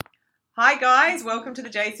Hi guys, welcome to the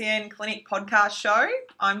JCN Clinic podcast show.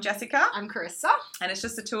 I'm Jessica. I'm Carissa. And it's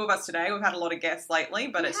just the two of us today. We've had a lot of guests lately,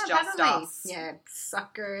 but it's just us. Yeah,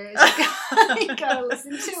 suckers. You gotta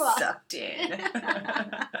listen to us. Sucked in.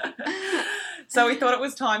 So we thought it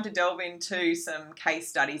was time to delve into some case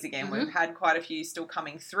studies again. Mm-hmm. We've had quite a few still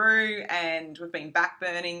coming through and we've been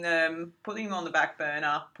backburning them, putting them on the back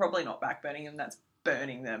burner. Probably not backburning them, that's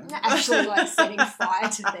burning them. Actually, like setting fire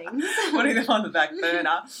to things. Putting them on the back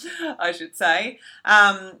burner, I should say.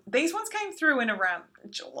 These ones came through in around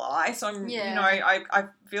July, so I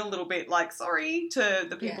feel a little bit like sorry to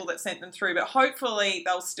the people that sent them through, but hopefully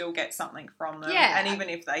they'll still get something from them. Yeah. And even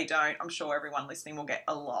if they don't, I'm sure everyone listening will get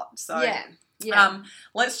a lot. So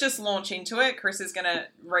let's just launch into it. Chris is going to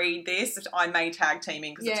read this. I may tag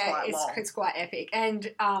teaming because it's quite long. It's quite epic.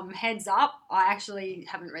 And heads up, I actually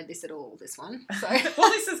haven't read this at all, this one. So.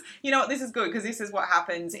 Well, this is good because this is what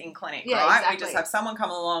happens in clinic, right? Exactly. We just have someone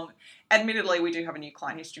come along. Admittedly, we do have a new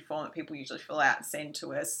client history form that people usually fill out and send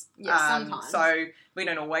to us. Sometimes. So we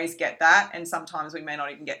don't always get that, and sometimes we may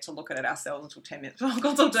not even get to look at it ourselves until 10 minutes before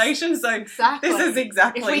consultation. So this is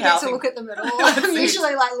exactly if we how get to look at them at all. I'm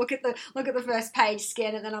usually like look at the first page,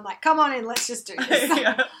 scan it, and then I'm like, come on in, let's just do this.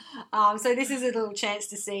 So this is a little chance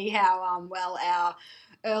to see how well our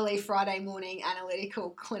early Friday morning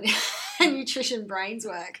analytical clinic and nutrition brains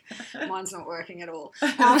work. Mine's not working at all.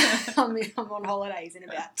 I'm on holidays in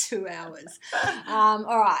about 2 hours.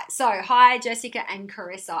 All right. So, hi, Jessica and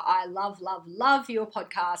Carissa. I love your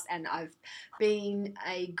podcast, and I've been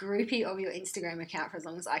a groupie of your Instagram account for as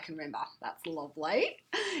long as I can remember. That's lovely.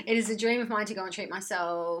 It is a dream of mine to go and treat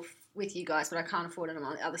myself with you guys, but I can't afford it. I'm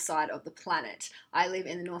on the other side of the planet. I live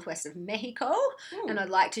in the northwest of Mexico, and I'd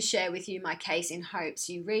like to share with you my case in hopes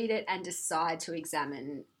you read it and decide to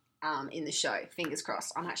examine in the show. Fingers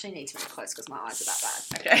crossed. I actually need to move close because my eyes are that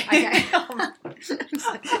bad. Okay.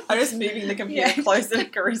 I'm just moving the computer closer to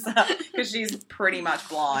Carissa because she's pretty much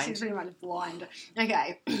blind. She's pretty much blind.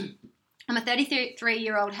 Okay. I'm a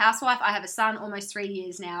 33-year-old housewife. I have a son almost 3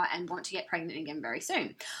 years now and want to get pregnant again very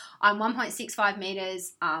soon. I'm 1.65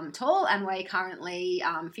 metres tall and weigh currently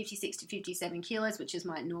 56 to 57 kilos, which is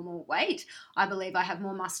my normal weight. I believe I have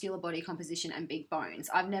more muscular body composition and big bones.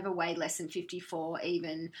 I've never weighed less than 54,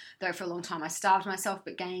 even though for a long time I starved myself,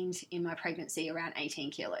 but gained in my pregnancy around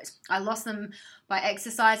 18 kilos. I lost them by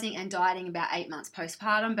exercising and dieting about 8 months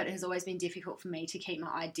postpartum, but it has always been difficult for me to keep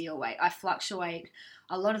my ideal weight. I fluctuate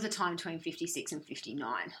a lot of the time between 56 and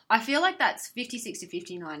 59. I feel like that's 56 to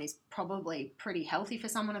 59 is probably pretty healthy for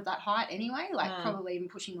someone of that height anyway, probably even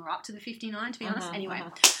pushing more up to the 59 to be honest. Anyway,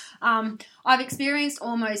 I've experienced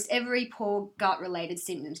almost every poor gut-related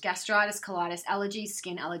symptoms: gastritis, colitis, allergies,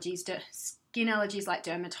 skin allergies like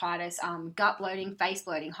dermatitis, gut bloating, face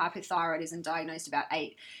bloating, hypothyroidism, diagnosed about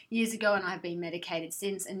 8 years ago, and I have been medicated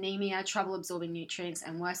since. Anemia, trouble absorbing nutrients,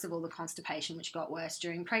 and worst of all, the constipation, which got worse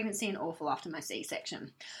during pregnancy and awful after my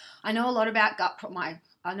C-section. I know a lot of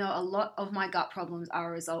my gut problems are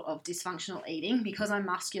a result of dysfunctional eating. Because I'm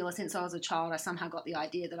muscular since I was a child, I somehow got the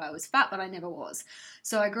idea that I was fat, but I never was.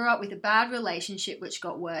 So I grew up with a bad relationship, which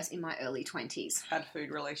got worse in my early 20s. Bad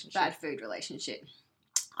food relationship.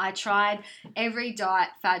 I tried every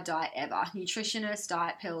fad diet ever. Nutritionist,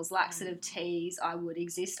 diet pills, laxative teas. I would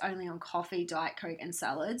exist only on coffee, Diet Coke and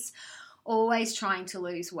salads. Always trying to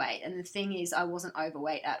lose weight. And the thing is, I wasn't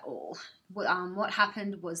overweight at all. What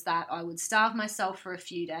happened was that I would starve myself for a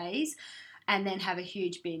few days and then have a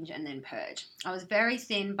huge binge and then purge. I was very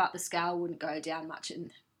thin, but the scale wouldn't go down much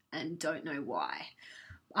and don't know why.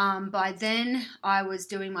 By then, I was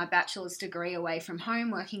doing my bachelor's degree away from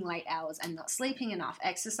home, working late hours and not sleeping enough,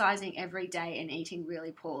 exercising every day and eating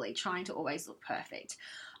really poorly, trying to always look perfect.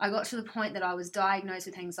 I got to the point that I was diagnosed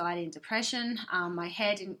with anxiety and depression. My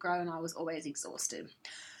hair didn't grow and I was always exhausted.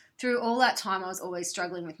 Through all that time, I was always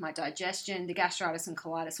struggling with my digestion. The gastritis and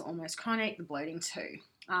colitis were almost chronic, the bloating too.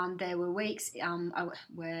 There were weeks I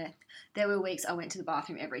went to the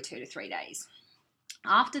bathroom every 2 to 3 days.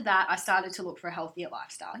 After that, I started to look for a healthier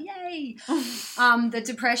lifestyle. Yay! The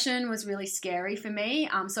depression was really scary for me,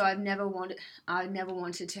 so I never wanted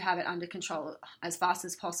to have it under control as fast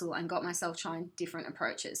as possible and got myself trying different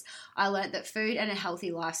approaches. I learned that food and a healthy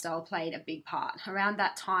lifestyle played a big part. Around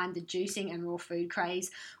that time, the juicing and raw food craze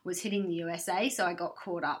was hitting the USA, so I got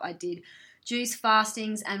caught up. I did juice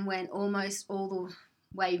fastings and went almost all the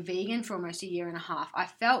way vegan for almost 1.5 years. I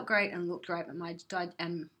felt great and looked great, but my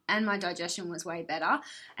digestion was way better,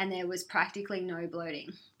 and there was practically no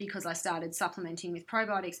bloating because I started supplementing with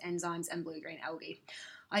probiotics, enzymes, and blue-green algae.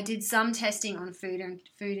 I did some testing on food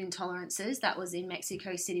intolerances. That was in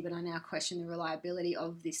Mexico City, but I now question the reliability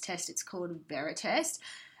of this test. It's called Veritest.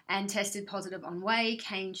 and tested positive on whey,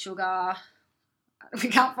 cane sugar. We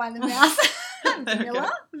can't find the mouse.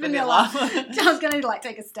 Vanilla. I was going to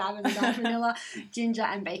take a stab at the vanilla, ginger,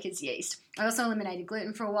 and baker's yeast. I also eliminated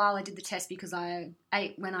gluten for a while. I did the test because when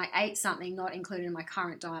I ate something not included in my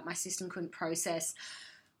current diet, my system couldn't process.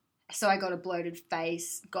 So I got a bloated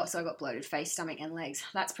face. I got bloated face, stomach, and legs.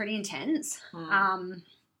 That's pretty intense. And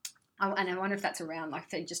I wonder if that's around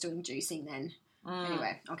they're just doing juicing then.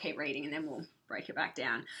 Anyway, I'll keep reading and then we'll break it back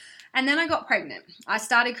down. And then I got pregnant. I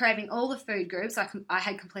started craving all the food groups I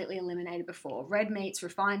had completely eliminated before. Red meats,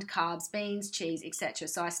 refined carbs, beans, cheese, etc.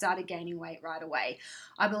 So I started gaining weight right away.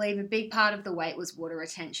 I believe a big part of the weight was water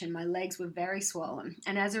retention. My legs were very swollen.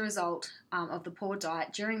 And as a result of the poor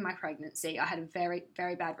diet during my pregnancy, I had a very,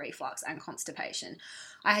 very bad reflux and constipation.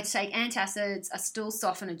 I had to take antacids, a stool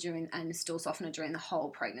softener during the whole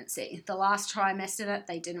pregnancy. The last trimester,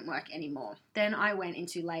 they didn't work anymore. Then I went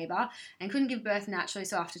into labour and couldn't give birth naturally,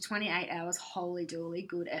 so after 28 hours, holy dooly,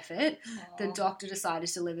 good effort, the doctor decided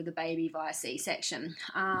to deliver the baby via C-section.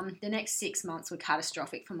 The next 6 months were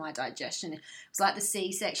catastrophic for my digestion. It was like the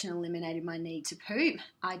C-section eliminated my need to poop.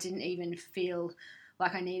 I didn't even feel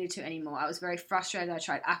like I needed to anymore. I was very frustrated. I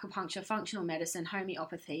tried acupuncture, functional medicine,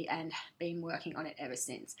 homeopathy, and been working on it ever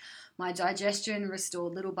since. My digestion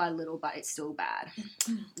restored little by little, but it's still bad.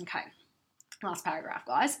 Okay, last paragraph,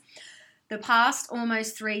 guys. The past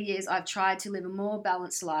almost 3 years, I've tried to live a more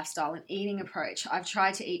balanced lifestyle and eating approach. I've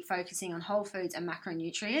tried to eat focusing on whole foods and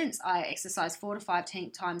macronutrients. I exercise 4 to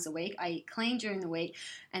 5 times a week. I eat clean during the week,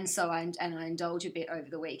 and I indulge a bit over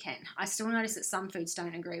the weekend. I still notice that some foods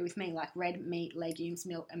don't agree with me, like red meat, legumes,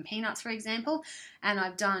 milk, and peanuts, for example. And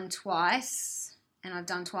I've done twice,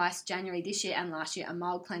 January this year and last year, a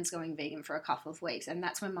mild cleanse going vegan for a couple of weeks, and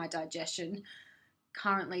that's when my digestion,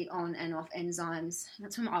 currently on and off enzymes,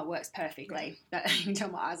 that's when it works perfectly, but you can tell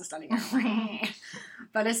my eyes are starting to go.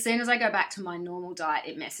 But as soon as I go back to my normal diet,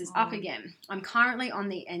 it messes up again. I'm currently on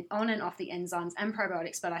and off the enzymes and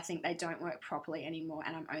probiotics, but I think they don't work properly anymore,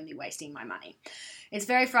 and I'm only wasting my money. It's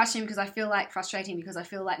very frustrating because I feel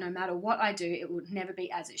like no matter what I do, it will never be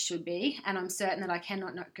as it should be, and I'm certain that I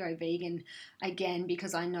cannot not go vegan again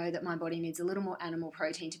because I know that my body needs a little more animal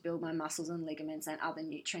protein to build my muscles and ligaments and other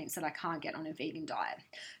nutrients that I can't get on a vegan diet.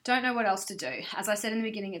 Don't know what else to do. As I said in the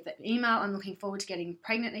beginning of the email, I'm looking forward to getting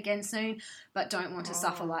pregnant again soon, but don't want to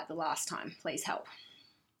suffer like the last time. Please help.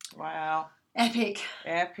 Wow. Epic.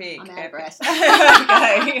 I'm out of breath.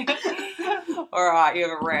 Okay. All right, you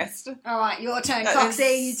have a rest. All right, your turn,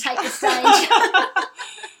 Coxie. You take the stage.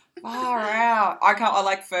 Far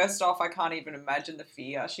out. First off, I can't even imagine the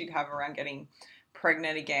fear she'd have around getting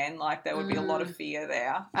pregnant again. There would be a lot of fear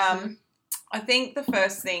there. I think the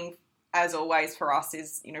first thing, as always for us,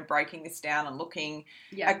 is, breaking this down and looking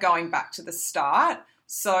at going back to the start.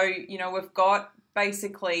 So, we've got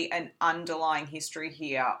basically an underlying history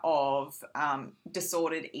here of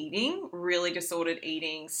disordered eating, really disordered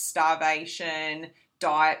eating, starvation,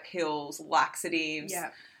 diet pills, laxatives,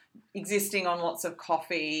 existing on lots of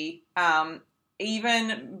coffee,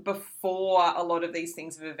 even before a lot of these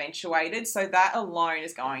things have eventuated. So that alone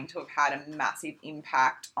is going to have had a massive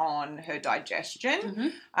impact on her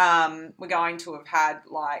digestion. We're going to have had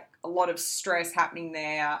a lot of stress happening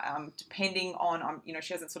there, depending on,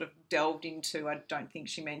 she hasn't sort of delved into, I don't think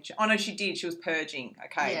she mentioned, oh no, she did, she was purging,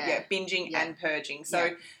 binging and purging. So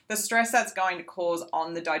the stress that's going to cause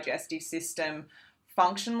on the digestive system,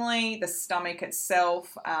 functionally, the stomach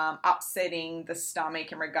itself, upsetting the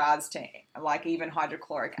stomach in regards to even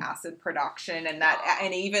hydrochloric acid production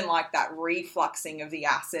and even that refluxing of the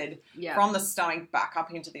acid from the stomach back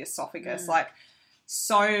up into the esophagus.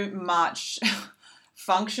 So much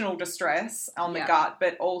functional distress on the gut,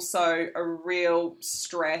 but also a real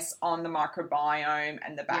stress on the microbiome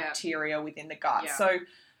and the bacteria within the gut. So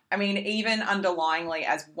even underlyingly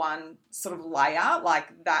as one sort of layer,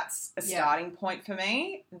 that's a starting point for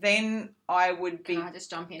me. Then I would be... Can I just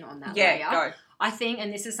jump in on that layer? Yeah, go. I think,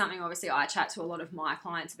 and this is something obviously I chat to a lot of my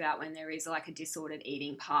clients about when there is a disordered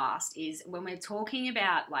eating past, is when we're talking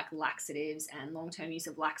about laxatives and long-term use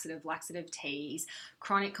of laxative teas,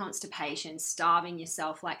 chronic constipation, starving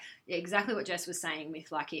yourself, exactly what Jess was saying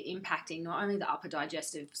with it impacting not only the upper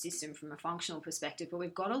digestive system from a functional perspective, but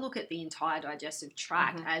we've got to look at the entire digestive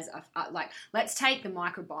tract as let's take the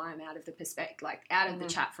microbiome out of the perspective, out of the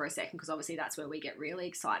chat for a second, because obviously that's where we get really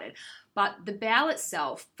excited. But the bowel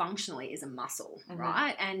itself functionally is a muscle,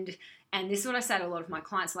 right? And And this is what I say to a lot of my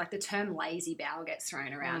clients, like the term lazy bowel gets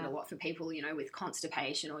thrown around a lot for people, you know, with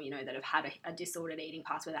constipation or, you know, that have had a disordered eating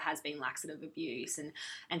past where there has been laxative abuse and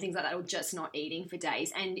things like that, or just not eating for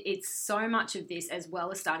days. And it's so much of this, as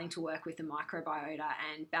well as starting to work with the microbiota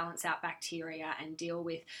and balance out bacteria and deal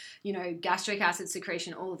with, you know, gastric acid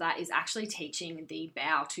secretion, all of that is actually teaching the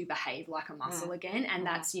bowel to behave like a muscle again. And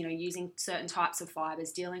that's, you know, using certain types of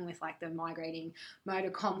fibers, dealing with like the migrating motor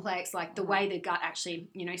complex, like the way the gut actually,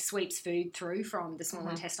 you know, sweeps food through from the small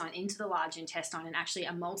intestine into the large intestine and actually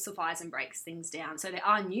emulsifies and breaks things down. So there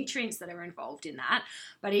are nutrients that are involved in that,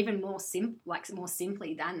 but even more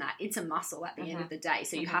simply than that, it's a muscle at the end of the day.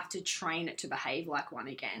 So you have to train it to behave like one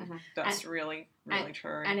again. That's really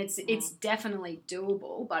true. And it's definitely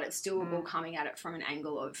doable, but it's doable coming at it from an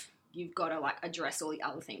angle of you've got to like address all the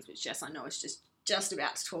other things, which Jess, I know is just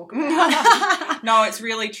about to talk about. No, it's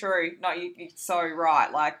really true. No, you're so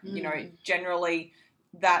right. Like, you know, generally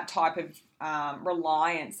that type of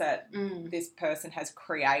reliance that this person has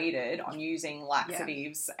created on using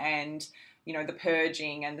laxatives and, you know, the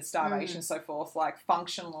purging and the starvation, so forth, like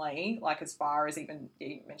functionally, like as far as even,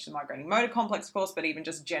 you mentioned the migrating motor complex, of course, but even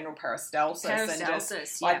just general peristalsis and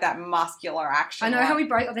just like that muscular action. I know how we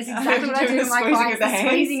broke up. That's exactly what I do with my clients, the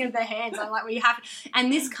squeezing of the hands. I'm like, we have,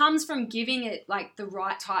 and this comes from giving it like the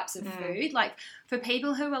right types of food. Like for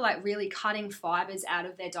people who are like really cutting fibers out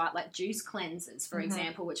of their diet, like juice cleansers, for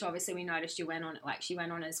example, which obviously we noticed you went on, like she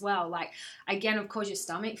went on as well. Like again, of course, your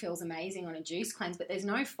stomach feels amazing on a juice cleanse, but there's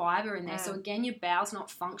no fiber in there. So again, your bowel's not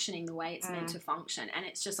functioning the way it's meant to function. And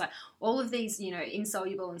it's just like all of these, you know,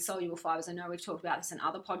 insoluble and soluble fibers, I know we've talked about this in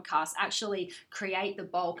other podcasts, actually create the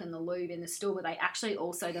bulk and the lube in the stool, but they actually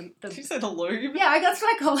also... Did you say the lube? Yeah, that's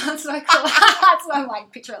what I call it. That's what I'm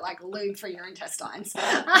like, picture it like lube for your intestines.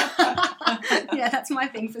 Yeah, that's my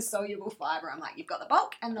thing for soluble fiber. I'm like, you've got the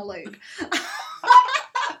bulk and the lube.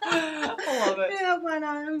 I love it. Yeah, one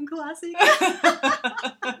arm classic.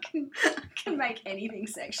 I can make anything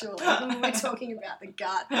sexual even when we're talking about the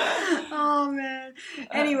gut. Oh man.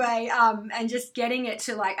 Anyway, and just getting it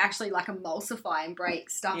to like actually like emulsify and break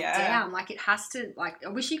stuff down. Like it has to, like, I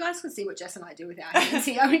wish you guys could see what Jess and I do with our hands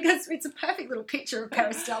here, because it's a perfect little picture of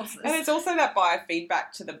peristalsis. And it's also that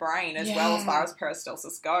biofeedback to the brain as well, as far as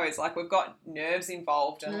peristalsis goes. Like we've got nerves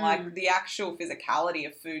involved and like the actual physicality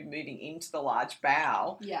of food moving into the large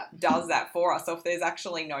bowel does that for us. So if there's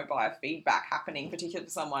actually no biofeedback happening, particularly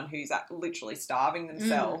for someone who's literally starving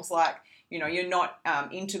themselves, like, you know, you're not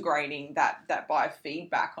integrating that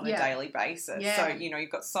biofeedback on a daily basis. So, you know, you've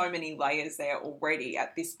got so many layers there already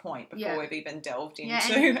at this point before we've even delved into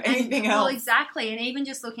anything else. Well, exactly. And even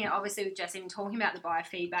just looking at, obviously with Jess even talking about the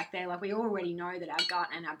biofeedback there, like we already know that our gut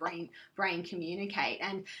and our brain communicate.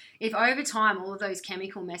 And if over time all of those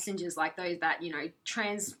chemical messengers, like those that, you know,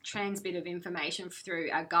 transmit of information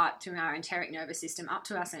through our gut to our enteric nervous system up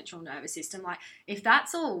to our central nervous system, like if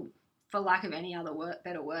that's all, for lack of any other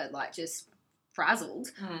better word, like just frazzled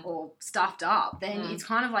or stuffed up, then it's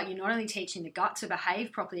kind of like you're not only teaching the gut to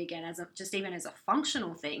behave properly again as even as a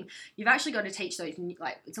functional thing, you've actually got to teach those,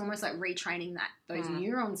 like it's almost like retraining those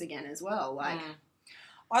neurons again as well. Like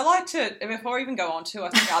I like to, before I even go on to, I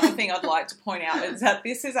think the other thing I'd like to point out is that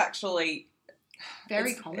this is actually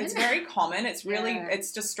very common. It's very common. It's really,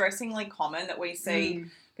 it's distressingly common that we see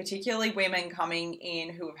particularly women coming in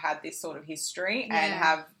who have had this sort of history and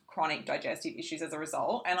have chronic digestive issues as a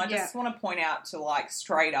result. And I just want to point out to like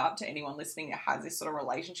straight up to anyone listening that has this sort of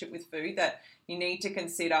relationship with food that you need to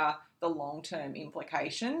consider the long-term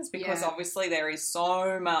implications, because obviously there is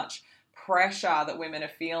so much pressure that women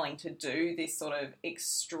are feeling to do this sort of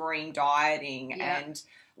extreme dieting and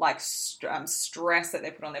like stress that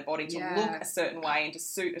they put on their body to look a certain way and to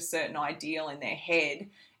suit a certain ideal in their head.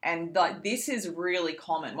 And like this is really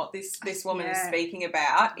common. What this woman is speaking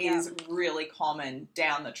about is really common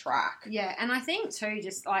down the track. Yeah, and I think too,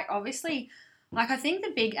 just like obviously, like I think the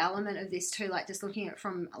big element of this too, like just looking at it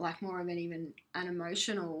from like more of an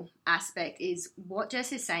emotional aspect, is what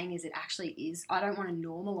Jess is saying is it actually is. I don't want to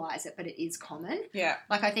normalize it, but it is common. Yeah.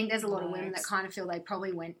 Like I think there's a lot of women that kind of feel they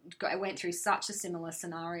probably went through such a similar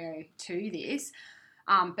scenario to this,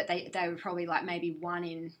 but they were probably like maybe 1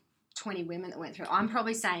 in 20 women that went through. I'm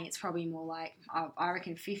probably saying it's probably more like, I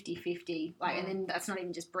reckon 50-50, like, and then that's not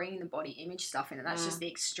even just bringing the body image stuff in it. That's just the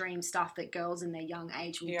extreme stuff that girls in their young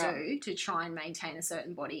age will do to try and maintain a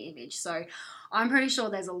certain body image. So I'm pretty sure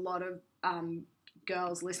there's a lot of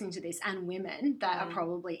girls listening to this and women that are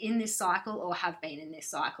probably in this cycle or have been in this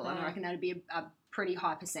cycle. And I reckon that would be a pretty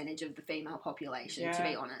high percentage of the female population, to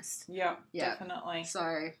be honest. Yeah, definitely.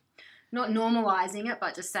 So not normalizing it,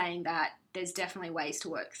 but just saying that there's definitely ways to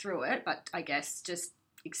work through it, but I guess just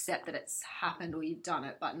accept that it's happened or you've done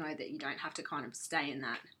it, but know that you don't have to kind of stay in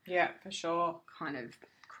that. Yeah, for sure. Kind of.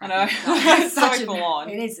 I know. It's so full on.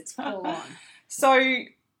 It is. It's full on.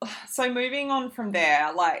 So moving on from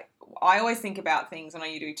there, like I always think about things, I know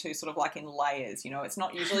you do too, sort of like in layers, it's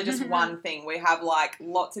not usually just one thing. We have like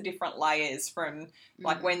lots of different layers from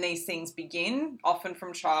like when these things begin, often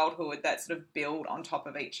from childhood, that sort of build on top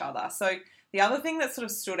of each other. So the other thing that sort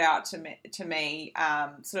of stood out to me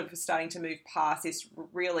sort of starting to move past this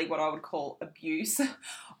really what I would call abuse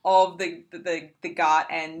of the gut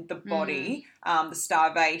and the body, the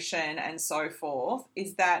starvation and so forth,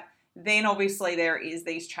 is that then obviously there is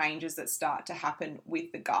these changes that start to happen with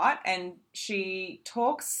the gut, and she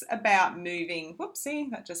talks about moving, whoopsie,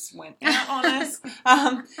 that just went out on us.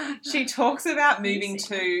 She talks about moving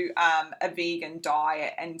to a vegan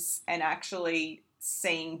diet and actually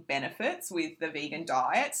seeing benefits with the vegan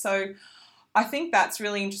diet. So I think that's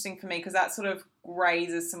really interesting for me, because that sort of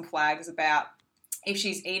raises some flags about if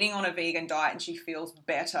she's eating on a vegan diet and she feels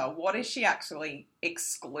better, what is she actually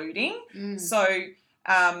excluding? So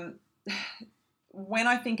when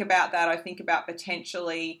I think about that, I think about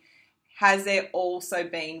potentially, has there also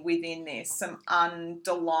been within this some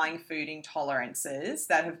underlying food intolerances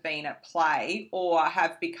that have been at play or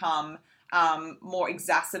have become more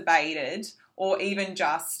exacerbated, or even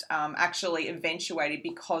just actually eventuated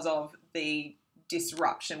because of the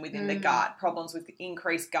disruption within the gut, problems with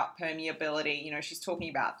increased gut permeability. She's talking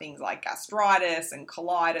about things like gastritis and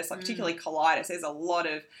colitis, like particularly colitis.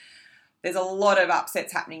 There's a lot of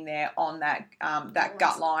upsets happening there on that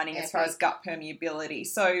gut lining as far as gut permeability.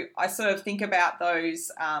 So I sort of think about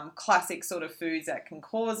those classic sort of foods that can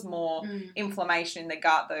cause more inflammation in the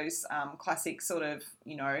gut, those classic sort of,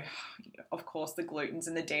 of course, the glutens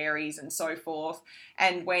and the dairies and so forth.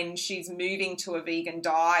 And when she's moving to a vegan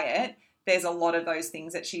diet, there's a lot of those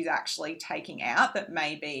things that she's actually taking out that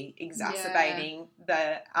may be exacerbating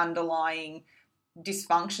the underlying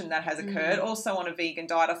dysfunction that has occurred. Also on a vegan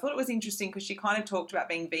diet, I thought it was interesting because she kind of talked about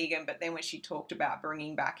being vegan, but then when she talked about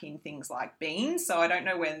bringing back in things like beans, so I don't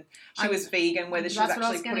know when she was vegan whether she was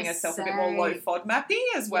actually putting herself a bit more low FODMAPy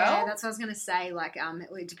as well. Yeah, that's what I was going to say. Like,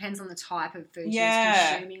 it depends on the type of food she's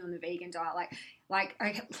consuming on the vegan diet. Like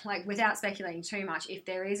without speculating too much, if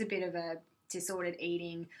there is a bit of a disordered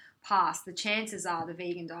eating past, the chances are the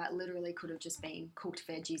vegan diet literally could have just been cooked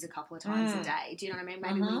veggies a couple of times a day. Do you know what I mean?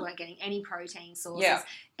 Maybe we weren't getting any protein sources,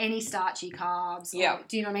 any starchy carbs. Or,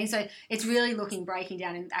 do you know what I mean? So it's really breaking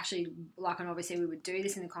down and actually, and obviously we would do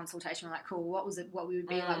this in the consultation. We're like, cool, what we would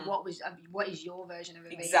be like, what is your version of a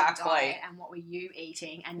vegan diet and what were you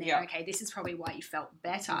eating? And then, okay, this is probably why you felt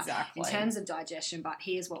better in terms of digestion, but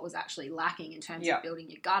here's what was actually lacking in terms of building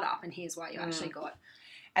your gut up, and here's why you actually got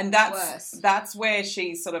And that's where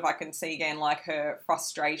she's sort of, I can see again, like her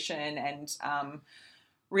frustration and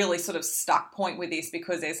really sort of stuck point with this,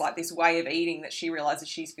 because there's like this way of eating that she realizes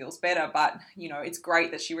she feels better, but it's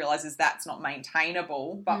great that she realizes that's not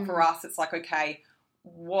maintainable. But for us, it's like, okay,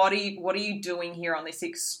 what are you doing here on this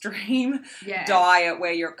extreme diet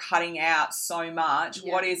where you're cutting out so much?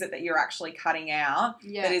 What is it that you're actually cutting out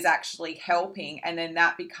that is actually helping? And then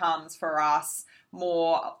that becomes for us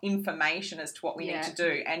more information as to what we need to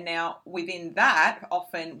do. And now within that,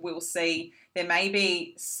 often we'll see there may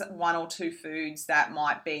be one or two foods that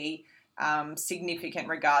might be significant in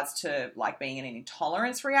regards to like being an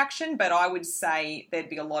intolerance reaction, but I would say there'd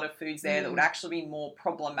be a lot of foods there that would actually be more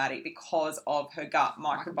problematic because of her gut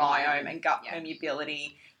microbiome and gut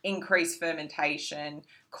permeability, increased fermentation,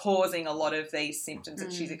 causing a lot of these symptoms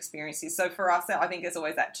that she's experiencing. So for us, I think there's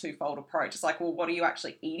always that twofold approach. It's like, well, what are you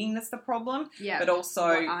actually eating that's the problem? Yeah. But also,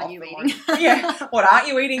 what aren't you eating? What aren't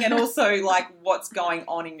you eating? And also, like, what's going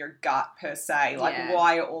on in your gut per se? Like,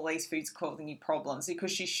 why are all these foods causing you problems?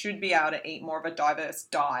 Because she should be able to eat more of a diverse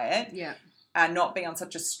diet. Yeah. And not be on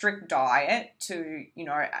such a strict diet to,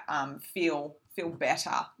 feel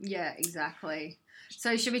better. Yeah, exactly.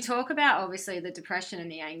 So should we talk about, obviously, the depression and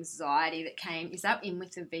the anxiety that came? Is that in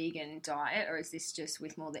with the vegan diet, or is this just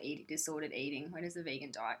with more the disordered eating? Where does the vegan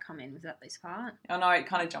diet come in? Was that this part? I know, it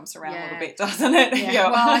kind of jumps around a little bit, doesn't it? Yeah.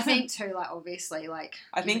 Well, I think too, like, obviously, like...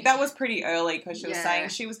 I think that was pretty early, because she was saying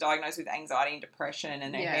she was diagnosed with anxiety and depression,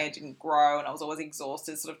 and her hair didn't grow, and I was always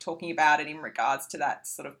exhausted, sort of talking about it in regards to that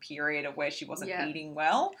sort of period of where she wasn't eating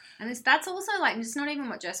well. And that's also, like, it's not even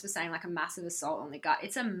what Jess was saying, like a massive assault on the gut.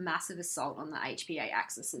 It's a massive assault on the HPA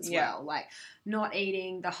axis as well. Like, not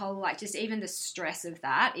eating, the whole, like, just even the stress of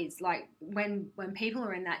that is like when people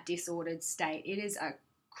are in that disordered state, it is a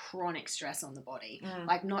chronic stress on the body,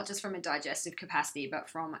 like not just from a digestive capacity, but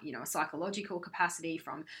from, you know, a psychological capacity,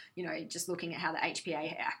 from, you know, just looking at how the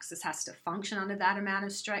HPA axis has to function under that amount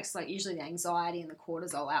of stress. Like usually the anxiety and the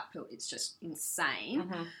cortisol output, it's just insane.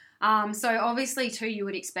 So obviously too, you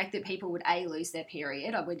would expect that people would lose their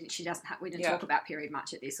period. We didn't talk about period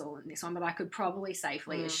much at this one, but I could probably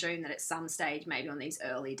safely assume that at some stage, maybe on these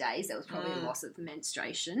early days, there was probably a loss of the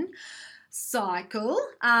menstruation cycle.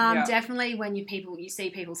 Definitely when you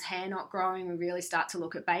see people's hair not growing, we really start to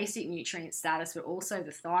look at basic nutrient status, but also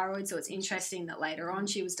the thyroid. So it's interesting that later on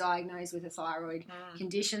she was diagnosed with a thyroid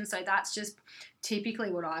condition. So that's just typically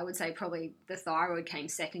what I would say, probably the thyroid came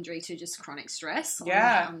secondary to just chronic stress.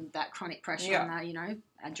 On that chronic pressure on the, you know,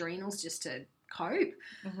 adrenals just to cope.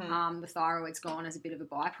 The thyroid's gone as a bit of a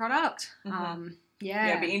byproduct.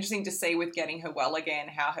 It'd be interesting to see with getting her well again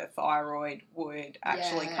how her thyroid would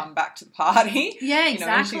actually come back to the party. Yeah,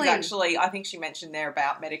 exactly. You know, she's actually, I think she mentioned there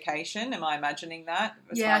about medication. Am I imagining that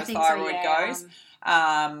as far as thyroid goes?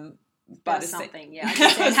 But something, it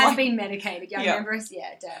has been medicated. I remember,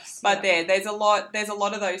 deaths. But there's a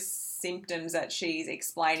lot of those symptoms that she's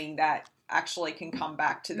explaining that actually can come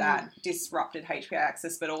back to that disrupted HPA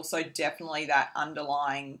axis, but also definitely that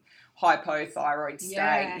underlying hypothyroid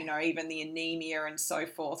state, you know, even the anemia and so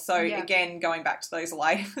forth. So again, going back to those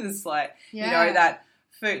layers, like, you know, that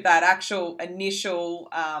food, that actual initial,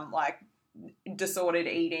 like disordered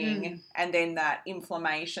eating and then that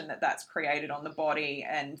inflammation that's created on the body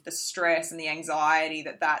and the stress and the anxiety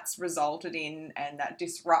that's resulted in and that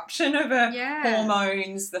disruption of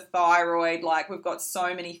hormones, the thyroid, like we've got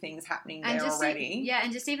so many things happening there already.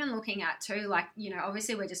 And just even looking at too, like, you know,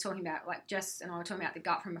 obviously we're just talking about like Jess and I were talking about the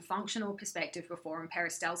gut from a functional perspective before, and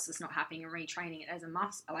peristalsis not happening and retraining it as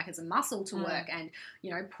a muscle to work and,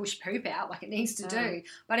 you know, push poop out like it needs to do.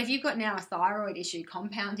 But if you've got now a thyroid issue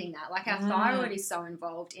compounding that, like our thyroid is so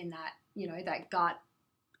involved in that, you know, that gut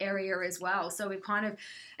area as well. So we've kind of,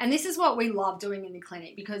 and this is what we love doing in the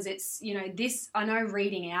clinic, because it's, you know, this, I know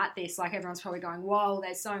reading out this, like everyone's probably going, whoa,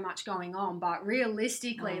 there's so much going on. But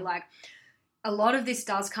realistically, like a lot of this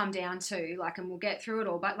does come down to, like, and we'll get through it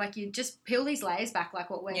all, but like you just peel these layers back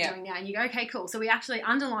like what we're doing now and you go, okay, cool. So we actually,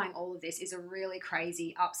 underlying all of this is a really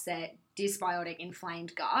crazy, upset, dysbiotic,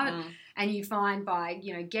 inflamed gut. And you find by,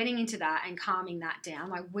 you know, getting into that and calming that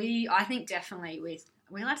down, like I think definitely with,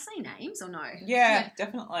 are we allowed to say names or no? Yeah,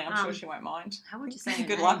 definitely. I'm sure she won't mind. How would you say her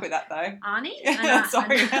Good name? luck with that, though. Arnie?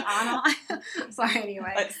 Sorry. Anna. Sorry,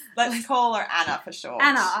 anyway. Let's call her Anna for short.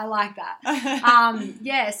 Anna, I like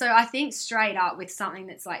that. So I think straight up with something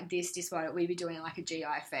that's like this dysbiotic, we'd be doing like a GI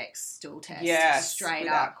effects stool test. Yes, straight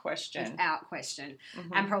without up. question. Without question.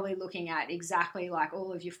 And probably looking at exactly like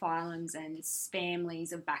all of your phylums and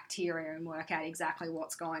families of bacteria and work out exactly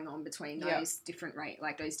what's going on between those different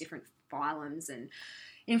those different phylums and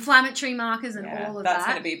inflammatory markers and all of that. That's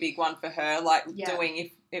going to be a big one for her, like doing,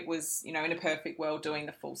 if it was, you know, in a perfect world, doing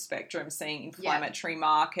the full spectrum, seeing inflammatory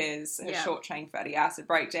markers, her short-chain fatty acid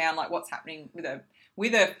breakdown, like what's happening with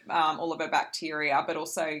all of her bacteria, but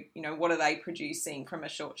also, you know, what are they producing from a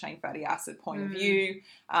short-chain fatty acid point of view,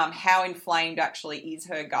 how inflamed actually is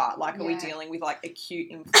her gut, like are we dealing with like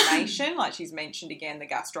acute inflammation, like she's mentioned again, the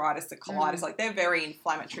gastritis, the colitis, like they're very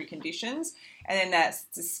inflammatory conditions, and then that's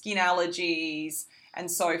the skin allergies and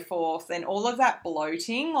so forth, and all of that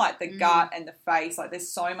bloating, like the gut and the face, like there's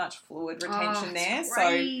so much fluid retention there.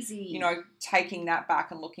 Crazy. So, you know, taking that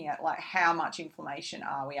back and looking at like how much inflammation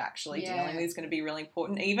are we actually dealing with is going to be really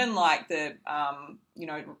important. Even like the, you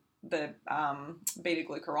know, the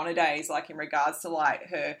beta-glucuronidase, like in regards to like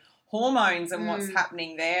her hormones and what's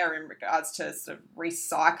happening there in regards to sort of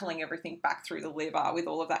recycling everything back through the liver with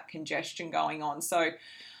all of that congestion going on. So,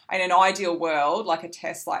 in an ideal world, like a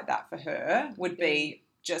test like that for her would be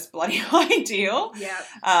just bloody ideal.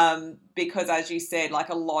 Because as you said, like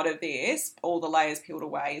a lot of this, all the layers peeled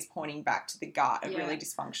away is pointing back to the gut, a really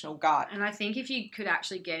dysfunctional gut. And I think if you could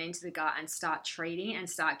actually get into the gut and start treating and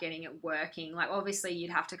start getting it working, like obviously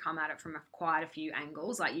you'd have to come at it from quite a few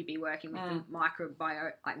angles. Like you'd be working with the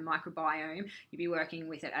microbiome, you'd be working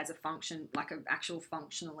with it as a function, like an actual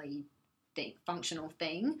functional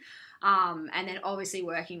thing, and then obviously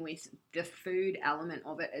working with the food element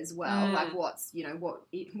of it as well, like what's, you know,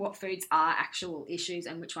 what foods are actual issues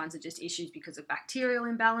and which ones are just issues because of bacterial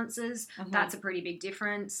imbalances. That's a pretty big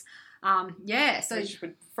difference. So which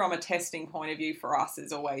would, from a testing point of view for us,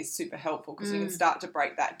 is always super helpful because we can start to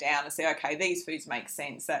break that down and say, okay, these foods make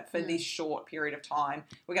sense that for this short period of time,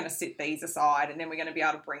 we're going to sit these aside and then we're going to be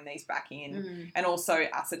able to bring these back in and also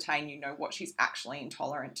ascertain, what she's actually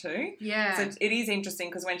intolerant to. Yeah. So it is interesting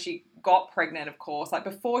because when she got pregnant, of course, like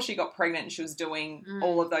before she got pregnant, she was doing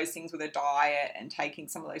all of those things with her diet and taking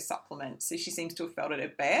some of those supplements. So she seems to have felt at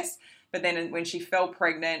her best. But then when she fell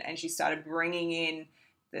pregnant and she started bringing in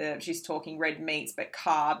she's talking red meats, but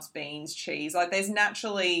carbs, beans, cheese. Like there's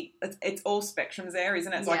naturally, it's all spectrums there,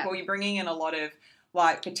 isn't it? It's like, well, you're bringing in a lot of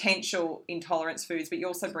like potential intolerance foods, but you're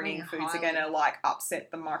also bringing foods that are going to like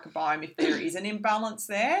upset the microbiome if there is an imbalance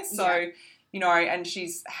there. So, and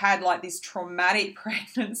she's had like this traumatic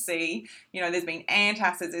pregnancy, there's been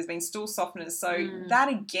antacids, there's been stool softeners. So that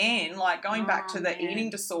again, like going back to the eating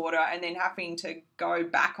disorder and then having to go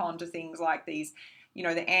back onto things like these, the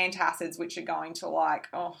antacids, which are going to like,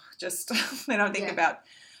 then I think about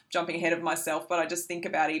jumping ahead of myself, but I just think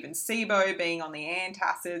about even SIBO being on the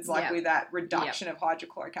antacids, like with that reduction of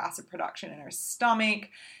hydrochloric acid production in her stomach,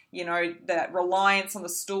 that reliance on the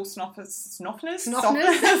stool softness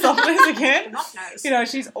again.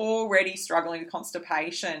 She's already struggling with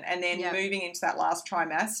constipation and then moving into that last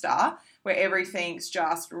trimester where everything's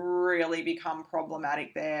just really become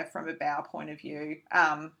problematic there from a bowel point of view.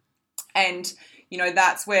 And,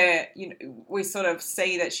 that's where, we sort of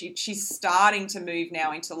see that she's starting to move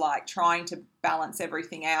now into like trying to balance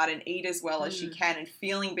everything out and eat as well as she can and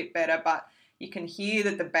feeling a bit better. But you can hear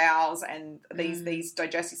that the bowels and these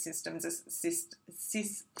digestive systems,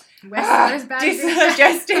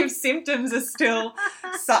 digestive symptoms are still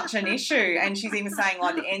such an issue. And she's even saying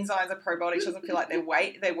like the enzymes are probiotic. She doesn't feel like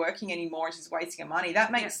they're working anymore and she's wasting her money.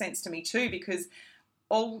 That makes sense to me too because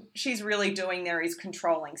all she's really doing there is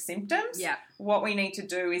controlling symptoms. Yeah. What we need to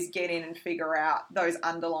do is get in and figure out those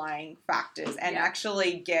underlying factors and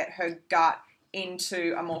actually get her gut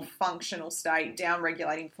into a more functional state,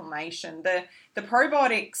 down-regulating inflammation. The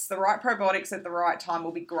probiotics, the right probiotics at the right time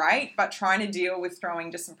will be great, but trying to deal with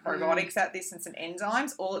throwing just some probiotics at this and some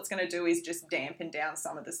enzymes, all it's going to do is just dampen down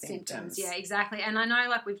some of the symptoms. Yeah, exactly. And I know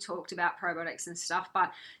like we've talked about probiotics and stuff,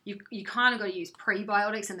 but you kind of got to use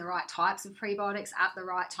prebiotics and the right types of prebiotics at the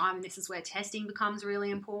right time, and this is where testing becomes really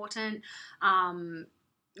important. The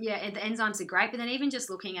enzymes are great, but then even just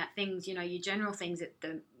looking at things, your general things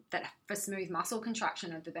that for smooth muscle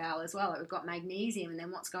contraction of the bowel as well. Like we've got magnesium and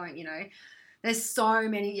then what's going, there's so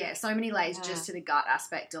many layers just to the gut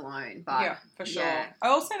aspect alone. But yeah, for sure. Yeah. I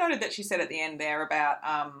also noted that she said at the end there about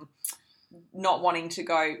not wanting to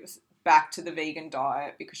go back to the vegan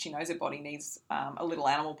diet because she knows her body needs a little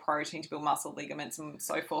animal protein to build muscle, ligaments and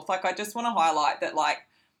so forth. Like I just want to highlight that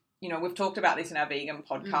we've talked about this in our vegan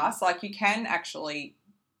podcast. Like you can actually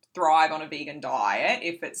thrive on a vegan diet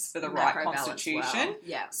if it's for the right constitution. Well.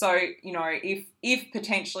 Yeah. So, if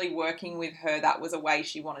potentially working with her, that was a way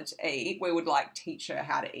she wanted to eat, we would teach her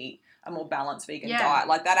how to eat a more balanced vegan diet.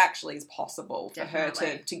 Like that actually is possible for her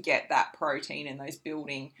to get that protein and those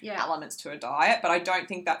building elements to her diet. But I don't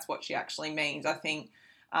think that's what she actually means. I think,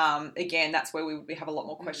 again, that's where we have a lot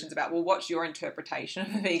more questions about, well, what's your interpretation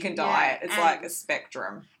of a vegan diet? It's like a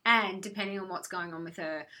spectrum. And depending on what's going on with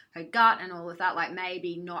her gut and all of that, like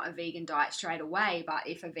maybe not a vegan diet straight away, but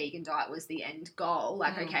if a vegan diet was the end goal,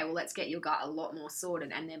 okay, well, let's get your gut a lot more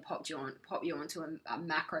sorted and then pop you onto a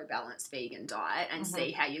macro balanced vegan diet and see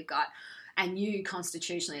how your gut and you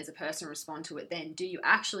constitutionally as a person respond to it. Then do you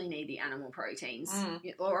actually need the animal proteins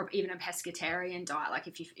or even a pescatarian diet?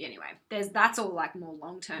 Like that's all like more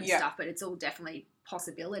long-term stuff, but it's all definitely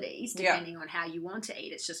possibilities depending on how you want to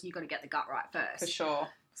eat. It's just, you've got to get the gut right first. For sure.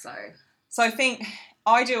 So I think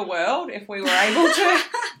ideal world, if we were able to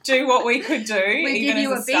do what we could do, we even give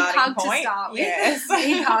you as a big hug to start with. Yes.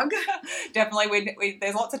 Big hug. Definitely.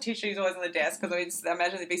 There's lots of tissues always on the desk because I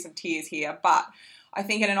imagine there'd be some tears here. But I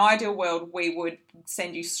think in an ideal world, we would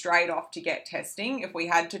send you straight off to get testing. If we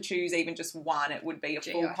had to choose even just one, it would be a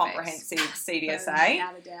full comprehensive CDSA.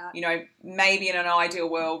 Without a doubt. Maybe in an ideal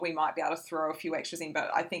world, we might be able to throw a few extras in, but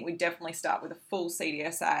I think we definitely start with a full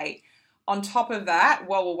CDSA. On top of that,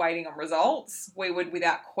 while we're waiting on results, we would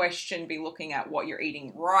without question be looking at what you're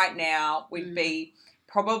eating right now. We'd be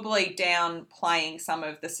probably downplaying some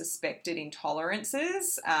of the suspected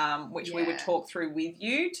intolerances, which we would talk through with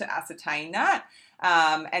you to ascertain that.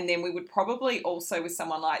 And then we would probably also, with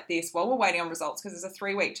someone like this, while we're waiting on results, because there's a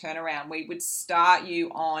 3-week turnaround, we would start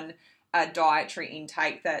you on a dietary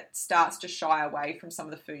intake that starts to shy away from some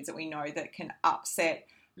of the foods that we know that can upset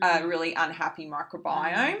a really unhappy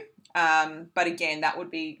microbiome. But again, that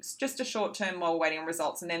would be just a short term while we're waiting on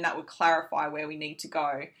results, and then that would clarify where we need to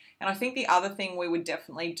go. And I think the other thing we would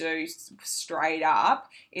definitely do straight up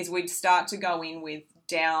is we'd start to go in with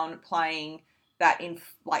downplaying that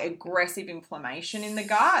aggressive inflammation in the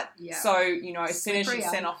gut. Yeah. So, as soon as you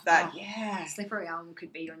send off that, slippery elm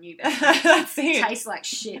could beat on you, but that's it. Tastes like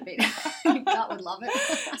shit, but your gut would love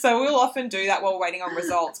it. So we'll often do that while waiting on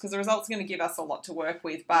results, because the results are going to give us a lot to work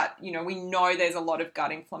with. But, we know there's a lot of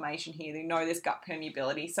gut inflammation here. We know there's gut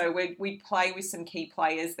permeability. So we play with some key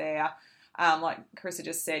players there. Like Carissa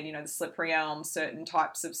just said, the slippery elm, certain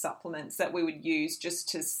types of supplements that we would use just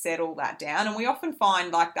to settle that down. And we often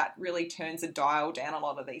find that really turns a dial down a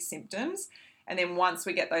lot of these symptoms. And then once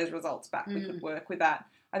we get those results back, we could work with that.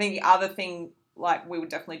 I think the other thing we would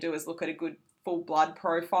definitely do is look at a good full blood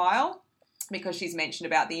profile, because she's mentioned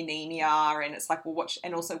about the anemia, and it's like, well, what's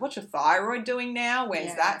your thyroid doing now?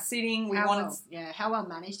 Where's that sitting? How well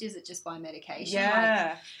managed is it just by medication?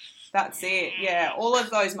 Yeah. That's it, yeah. All of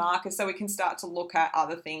those markers, so we can start to look at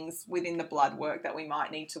other things within the blood work that we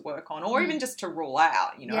might need to work on, or even just to rule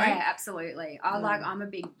out, Yeah, absolutely. I'm a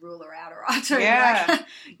big ruler outer too.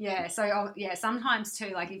 Yeah. So sometimes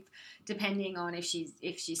too, if depending on if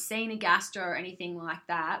she's seen a gastro or anything like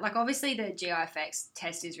that. Obviously the GIFX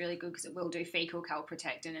test is really good because it will do fecal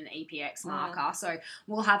calprotectin and EPX marker. So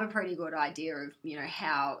we'll have a pretty good idea of,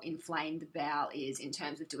 how inflamed the bowel is in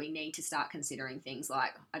terms of, do we need to start considering things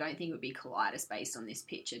like, I don't think it would be colitis based on this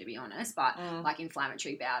picture, to be honest, but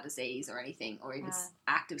inflammatory bowel disease or anything, or even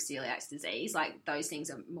active celiac disease, those things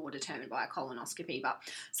are more determined by a colonoscopy. But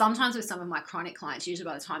sometimes with some of my chronic clients, usually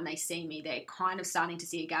by the time they see me, they're kind of starting to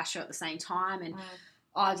see a gastro at the same time, and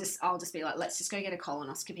I'll just be like, let's just go get a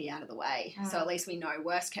colonoscopy out of the way. So at least we know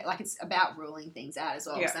worst case, it's about ruling things out as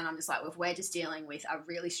well. Yeah. So then I'm just like, well, if we're just dealing with a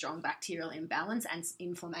really strong bacterial imbalance and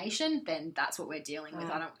inflammation, then that's what we're dealing with.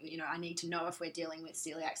 I need to know if we're dealing with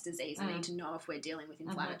celiac disease. I need to know if we're dealing with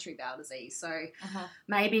inflammatory bowel disease. So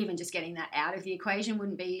maybe even just getting that out of the equation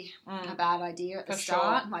wouldn't be a bad idea at the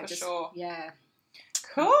start. Sure. Yeah.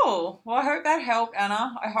 Cool. Well, I hope that helped,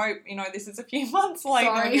 Anna. I hope, this is a few months later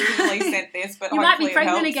and you really sent this, but you might be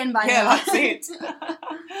pregnant again by now. Yeah, that's it.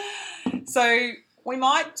 So we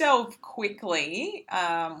might delve quickly.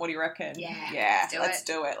 What do you reckon? Yeah. Let's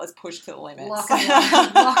do it. Let's push to the limits. Lock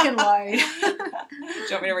and load. Do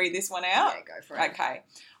you want me to read this one out? Yeah, go for it. Okay.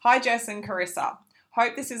 Hi, Jess and Carissa.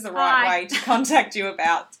 Hope this is the right way to contact you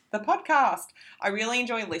about the podcast. I really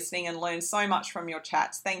enjoy listening and learn so much from your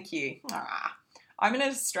chats. Thank you. I'm an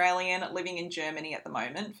Australian living in Germany at the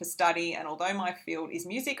moment for study, and although my field is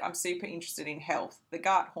music, I'm super interested in health, the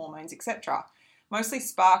gut, hormones, etc. Mostly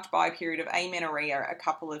sparked by a period of amenorrhea a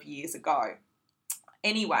couple of years ago.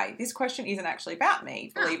 Anyway, this question isn't actually about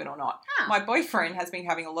me, believe it or not. My boyfriend has been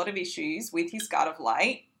having a lot of issues with his gut of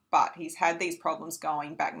late, but he's had these problems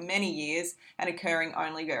going back many years and occurring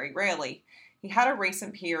only very rarely. He had a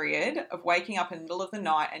recent period of waking up in the middle of the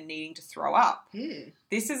night and needing to throw up. Ew.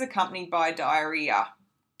 This is accompanied by diarrhea.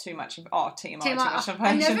 TMI, too much information.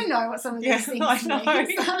 I never know what some of these things mean.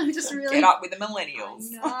 I'm just really... Get up with the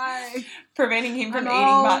millennials. No. Preventing him from eating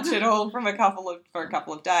much at all for a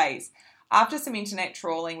couple of days. After some internet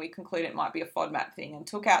trawling, we concluded it might be a FODMAP thing and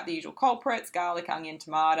took out the usual culprits, garlic, onion,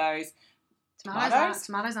 tomatoes. Tomatoes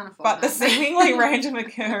aren't a FODMAP. But the seemingly random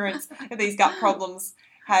occurrence of these gut problems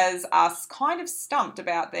has us kind of stumped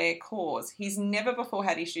about their cause. He's never before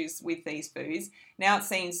had issues with these foods. Now it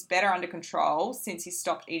seems better under control since he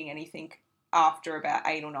stopped eating anything after about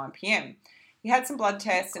 8 or 9 p.m. He had some blood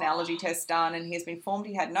tests and allergy tests done, and he has been informed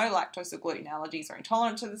he had no lactose or gluten allergies or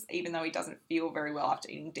intolerant to this, even though he doesn't feel very well after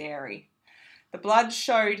eating dairy. The blood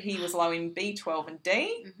showed he was low in B12 and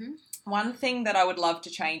D. Mm-hmm. One thing that I would love to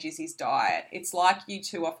change is his diet. It's like you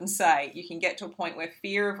two often say, you can get to a point where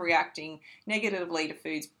fear of reacting negatively to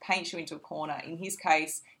foods paints you into a corner. In his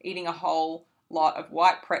case, eating a whole lot of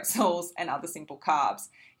white pretzels and other simple carbs.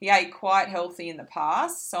 He ate quite healthy in the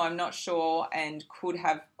past, so I'm not sure what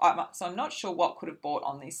could have brought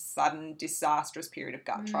on this sudden disastrous period of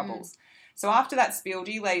gut troubles. So after that spiel,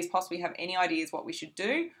 do you ladies possibly have any ideas what we should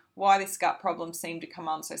do? Why this gut problem seemed to come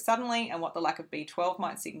on so suddenly, and what the lack of B12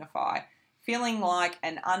 might signify? Feeling like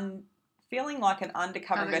an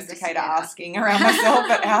undercover investigator asking around myself,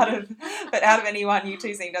 but out of anyone, you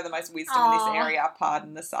two seem to have the most wisdom in this area.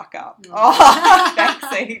 Pardon the suck up.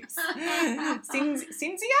 Thanks, heaps.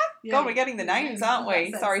 Cynthia? Yeah. God, we're getting the names, aren't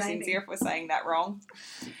we? Sorry, Cynthia, if we're saying that wrong.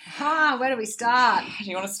 Where do we start? Do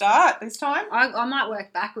you want to start this time? I might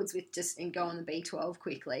work backwards and go on the B12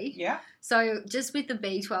 quickly. Yeah. So just with the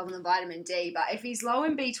B12 and the vitamin D, but if he's low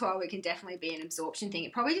in B12, it can definitely be an absorption thing.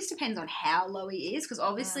 It probably just depends on how low he is, because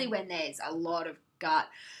obviously when there's a lot of gut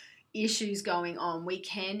issues going on, we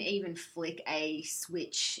can even flick a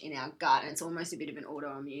switch in our gut, and it's almost a bit of an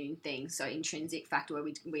autoimmune thing. So intrinsic factor where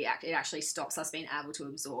it actually stops us being able to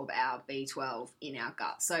absorb our B12 in our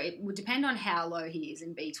gut. So it would depend on how low he is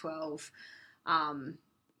in B12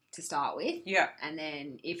 to start with. Yeah. And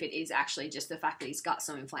then if it is actually just the fact that his gut's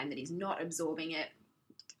so inflamed that he's not absorbing it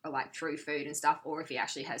like through food and stuff, or if he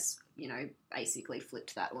actually has, you know, basically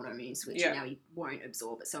flipped that autoimmune switch and now he won't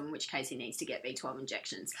absorb it. So in which case he needs to get B12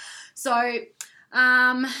 injections. So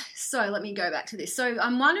let me go back to this. So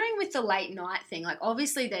I'm wondering with the late night thing, like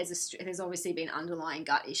obviously there's obviously been underlying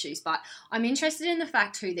gut issues, but I'm interested in the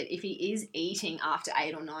fact too that if he is eating after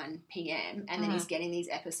 8 or 9 p.m. and then he's getting these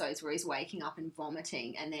episodes where he's waking up and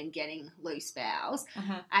vomiting and then getting loose bowels,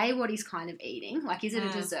 what he's kind of eating, like is it a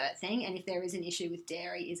dessert thing? And if there is an issue with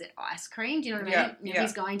dairy, is it ice cream? Do you know what I mean? If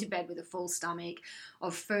he's going to bed with a full stomach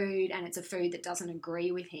of food and it's a food that doesn't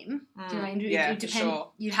agree with him, do you know what I mean? Yeah, for sure.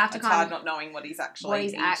 You'd have to it's hard not knowing what he's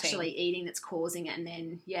actually eating that's causing it, and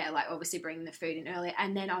then like obviously bringing the food in earlier.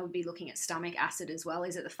 And then I would be looking at stomach acid as well.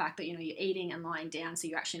 Is it the fact that, you know, you're eating and lying down, so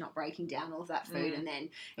you're actually not breaking down all of that food, and then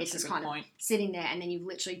it's just kind of sitting there, and then you've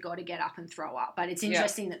literally got to get up and throw up. But it's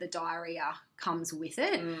interesting that the diarrhea comes with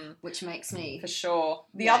it, which makes me for sure.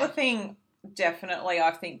 The other thing, definitely, I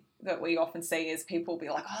think that we often see is people be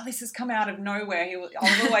like, oh, this has come out of nowhere. I was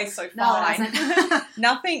always so fine.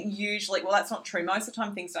 Nothing usually, well, that's not true. Most of the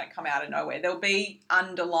time things don't come out of nowhere. There'll be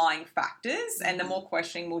underlying factors, and the more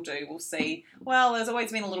questioning we'll do, we'll see, well, there's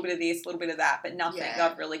always been a little bit of this, a little bit of that, but nothing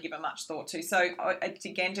I've really given much thought to. So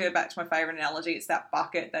again, to go back to my favourite analogy, it's that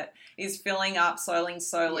bucket that is filling up slowly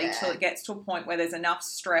till it gets to a point where there's enough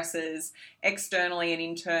stresses externally and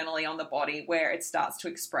internally on the body where it starts to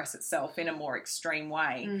express itself in a more extreme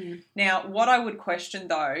way. Now, what I would question,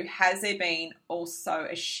 though, has there been also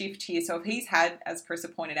a shift here? So if he's had, as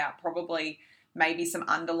Carissa pointed out, probably maybe some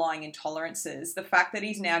underlying intolerances, the fact that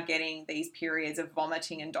he's now getting these periods of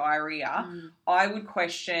vomiting and diarrhea, I would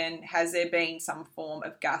question, has there been some form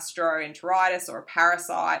of gastroenteritis or a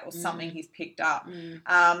parasite or something he's picked up?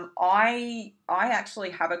 I actually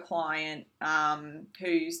have a client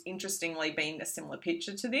who's interestingly been a similar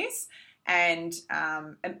picture to this, and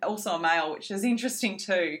also a male, which is interesting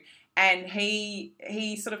too. And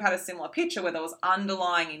he sort of had a similar picture where there was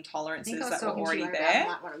underlying intolerances that were already there.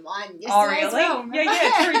 One of mine oh, really? Well,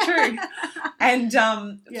 yeah, true. And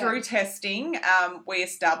through testing, we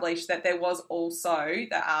established that there was also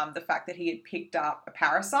the fact that he had picked up a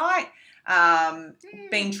parasite,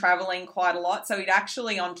 been travelling quite a lot. So he'd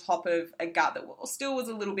actually, on top of a gut that still was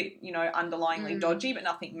a little bit, you know, underlyingly dodgy, but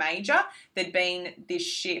nothing major, there'd been this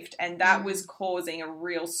shift, and that was causing a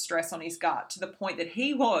real stress on his gut to the point that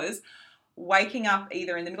he was waking up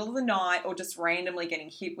either in the middle of the night or just randomly getting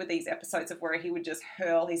hit with these episodes of where he would just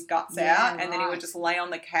hurl his guts out, and then he would just lay on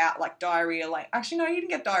the couch like diarrhea. Like, actually, no, he didn't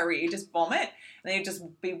get diarrhea. He'd just vomit, and then he'd just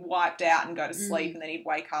be wiped out and go to sleep, and then he'd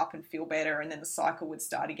wake up and feel better, and then the cycle would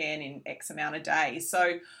start again in X amount of days.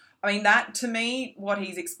 So, I mean, that, to me, what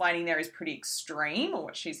he's explaining there is pretty extreme, or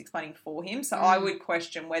what she's explaining for him. So I would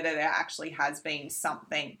question whether there actually has been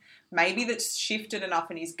something maybe that's shifted enough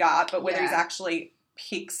in his gut, but whether he's actually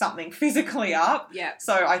pick something physically up. Yeah.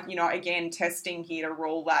 So again, testing here to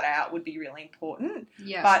rule that out would be really important.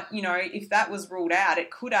 Yeah. But, if that was ruled out, it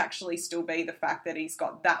could actually still be the fact that he's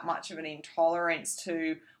got that much of an intolerance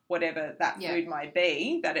to whatever that food might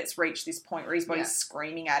be, that it's reached this point where his body's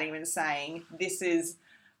screaming at him and saying, this is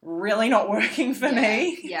really not working for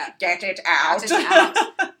me. Yeah. Get it out. Get it out.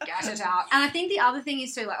 Get it out. And I think the other thing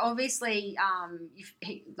is too, like, obviously,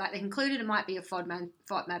 they concluded it might be a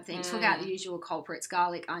FODMAP thing. Took out the usual culprits,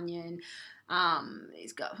 garlic, onion.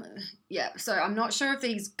 He's got, so I'm not sure if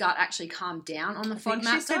his gut actually calmed down on the FODMAP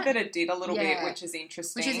diet. She said that it did a little bit, which is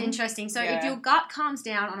interesting. So if your gut calms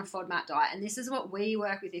down on a FODMAP diet, and this is what we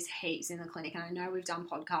work with, is heaps in the clinic, and I know we've done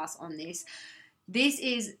podcasts on this. This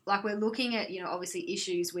is, like, we're looking at, obviously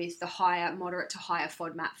issues with the moderate to higher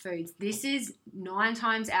FODMAP foods. This is 9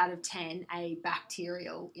 times out of 10 a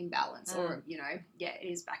bacterial imbalance, or, it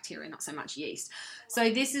is bacteria, not so much yeast. So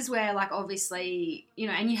this is where, like, obviously,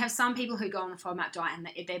 and you have some people who go on the FODMAP diet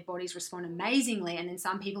and their bodies respond amazingly, and then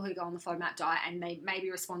some people who go on the FODMAP diet and they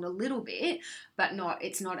maybe respond a little bit, but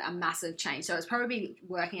it's not a massive change. So it's probably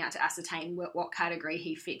working out to ascertain what category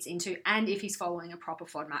he fits into, and if he's following a proper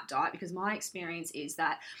FODMAP diet, because my experience is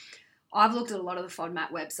that I've looked at a lot of the FODMAP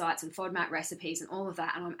websites and FODMAP recipes and all of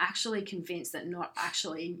that, and I'm actually convinced that not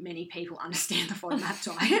actually many people understand the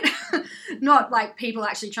FODMAP diet. Not like people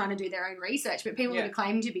actually trying to do their own research, but people that are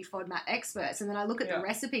claiming to be FODMAP experts. And then I look at the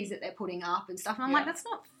recipes that they're putting up and stuff, and I'm like, that's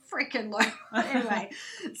not freaking low. Anyway,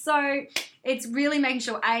 so it's really making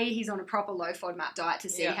sure, A, he's on a proper low FODMAP diet to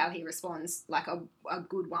see how he responds, like a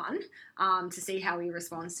good one, to see how he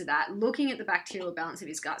responds to that. Looking at the bacterial balance of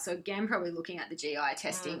his gut. So again, probably looking at the GI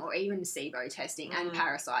testing or even SIBO testing and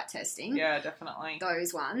parasite testing. Yeah, definitely.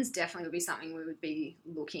 Those ones definitely would be something we would be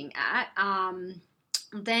looking at.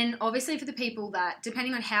 Then obviously for the people that,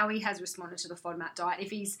 depending on how he has responded to the FODMAP diet,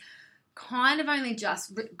 if he's kind of only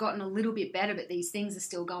just gotten a little bit better but these things are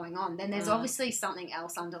still going on, then there's obviously something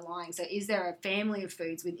else underlying. So is there a family of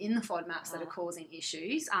foods within the FODMAPs that are causing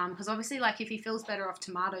issues? Because obviously, like, if he feels better off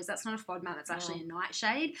tomatoes, that's not a FODMAP, that's actually a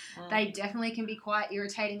nightshade. They definitely can be quite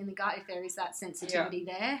irritating in the gut if there is that sensitivity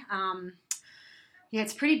there. Yeah,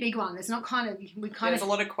 it's a pretty big one. There's not there's a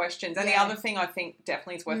lot of questions. And the other thing I think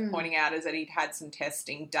definitely is worth pointing out is that he'd had some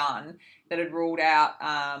testing done that had ruled out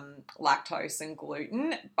lactose and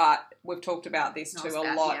gluten. But we've talked about this too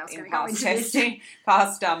a lot in past testing,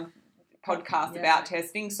 podcast about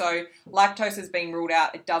testing. So lactose has been ruled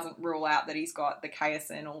out. It doesn't rule out that he's got the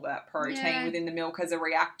casein, all that protein within the milk as a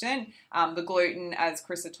reactant. The gluten, as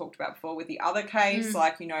Chris had talked about before with the other case,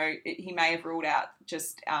 he may have ruled out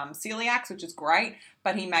just celiacs, which is great,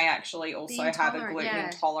 but he may actually also have a gluten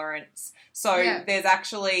intolerance. So there's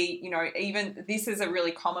actually, even this is a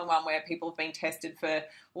really common one where people have been tested for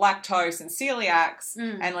lactose and celiacs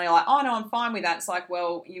and they're like, oh no, I'm fine with that. It's like,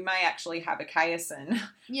 well, you may actually have a casein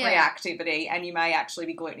reactivity and you may actually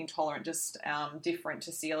be gluten intolerant, just different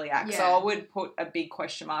to celiac. So I would put a big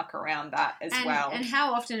question mark around that as well. And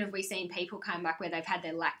how often have we seen people come back where they've had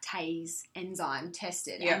their lactase enzyme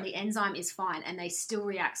tested and the enzyme is fine and they still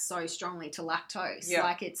react so strongly to lactose,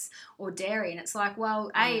 or dairy, and it's like,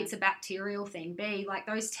 well, A, it's a bacterial thing. B, like,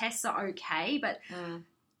 those tests are okay, but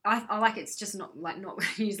I like, it's just not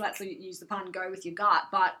use the pun, go with your gut.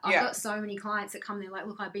 But I've got so many clients that come there like,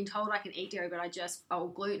 look, I've been told I can eat dairy, but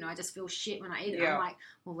gluten, I just feel shit when I eat it. I'm like,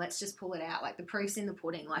 well, let's just pull it out. Like, the proof's in the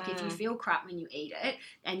pudding. Like, if you feel crap when you eat it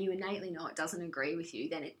and you innately know it doesn't agree with you,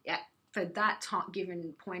 then for that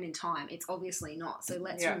given point in time, it's obviously not. So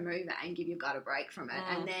let's remove it and give your gut a break from it.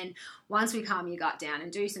 And then once we calm your gut down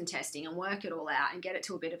and do some testing and work it all out and get it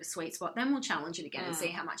to a bit of a sweet spot, then we'll challenge it again and see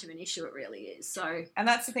how much of an issue it really is. So, and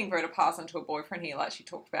that's the thing for her to pass on to a boyfriend here. Like, she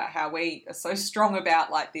talked about how we are so strong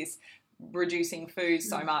about, like, this reducing food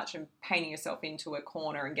so much and painting yourself into a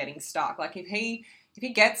corner and getting stuck. Like, if he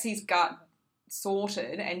gets his gut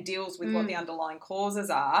sorted and deals with what the underlying causes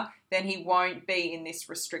are, then he won't be in this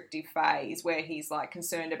restrictive phase where he's like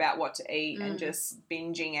concerned about what to eat and just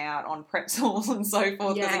binging out on pretzels and so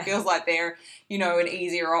forth, because he feels like they're, an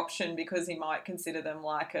easier option, because he might consider them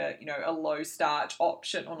like a low starch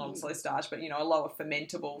option, or not low starch, but a lower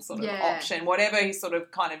fermentable sort of option, whatever he's sort of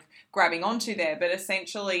kind of grabbing onto there. But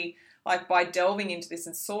essentially, like, by delving into this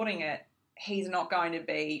and sorting it, he's not going to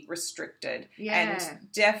be restricted. And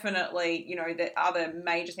definitely, the other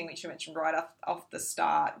major thing which you mentioned right off the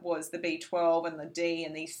start was the B12 and the D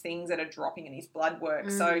and these things that are dropping in his blood work.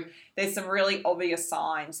 So there's some really obvious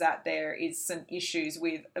signs that there is some issues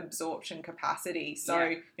with absorption capacity.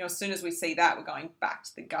 So, as soon as we see that, we're going back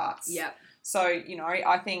to the guts. So,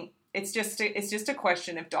 I think it's just a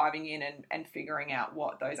question of diving in and figuring out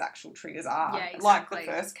what those actual triggers are. Yeah, exactly. Like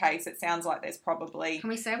the first case, it sounds like there's probably... Can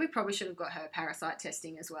we say we probably should have got her parasite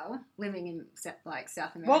testing as well, living in, like,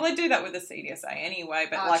 South America? Well, they do that with the CDSA anyway,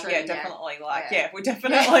 but, true, definitely, we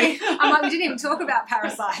definitely... I'm like, we didn't even talk about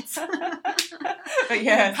parasites. But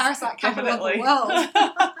yeah, parasite capital of the world.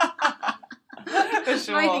 For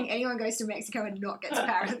sure. I don't think anyone goes to Mexico and not gets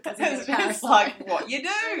parasites. It's just like what you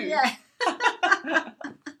do. Yeah.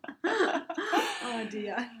 Oh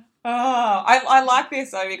dear. Oh, I like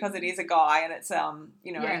this though, because it is a guy, and it's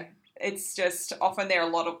it's just often they're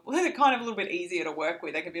kind of a little bit easier to work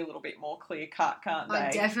with. They can be a little bit more clear cut, can't they?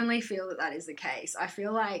 I definitely feel that is the case. I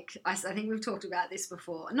feel like I think we've talked about this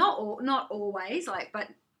before. Not always, but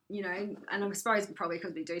and I suppose probably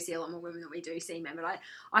because we do see a lot more women than we do see men, but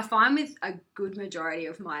I find with a good majority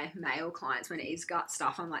of my male clients, when it is gut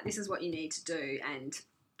stuff, I'm like, this is what you need to do, and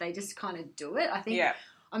they just kind of do it. I think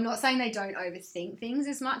I'm not saying they don't overthink things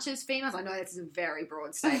as much as females. I know this is a very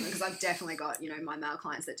broad statement, because I've definitely got, my male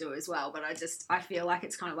clients that do it as well. But I feel like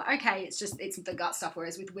it's kind of like, okay, it's the gut stuff.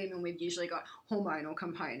 Whereas with women, we've usually got hormonal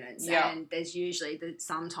components, and there's usually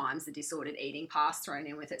sometimes the disordered eating past thrown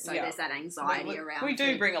in with it. So there's that anxiety around. We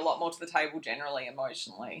do bring a lot more to the table generally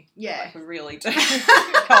emotionally. Yeah. Like, we really do.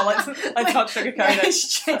 Let's not sugarcoat it.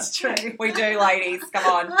 It's true. We do, ladies. Come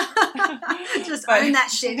on. Own that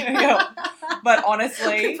shit. But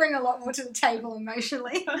honestly... We bring a lot more to the table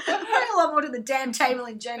emotionally. We bring a lot more to the damn table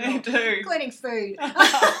in general. We do. Including food.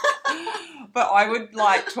 But I would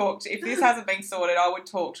like talk to, if this hasn't been sorted, I would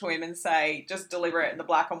talk to him and say, just deliver it in the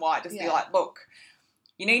black and white. Just be like, look,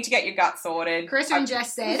 you need to get your gut sorted. Chris and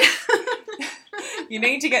Jess said. You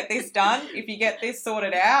need to get this done. If you get this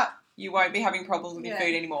sorted out, you won't be having problems with your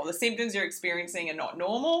food anymore. The symptoms you're experiencing are not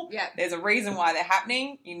normal. Yeah. There's a reason why they're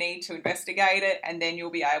happening. You need to investigate it, and then you'll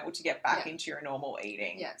be able to get back into your normal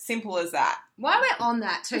eating. Yeah. Simple as that. While we're on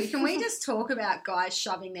that too, can we just talk about guys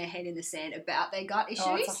shoving their head in the sand about their gut issues?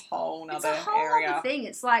 Oh, it's a whole nother area. It's a whole other thing.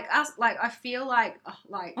 It's like us. Like I feel like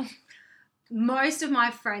most of my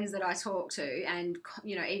friends that I talk to, and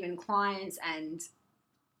even clients and.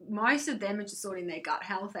 Most of them are just sorting their gut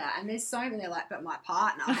health out, and there's so many. They're like, but my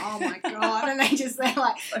partner, oh my god, and they're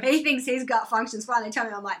like, he thinks his gut functions fine. They tell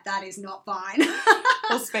me, I'm like, that is not fine.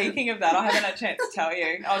 Well, speaking of that, I haven't had a chance to tell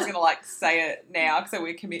you. I was going to say it now so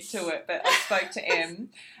we commit to it, but I spoke to Em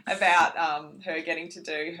about her getting to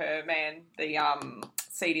do her the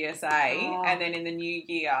CDSA, and then in the new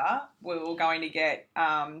year we were going to get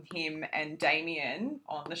him and Damien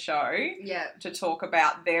on the show to talk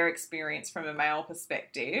about their experience from a male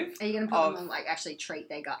perspective. Are you going to put them on actually treat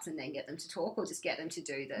their guts and then get them to talk, or just get them to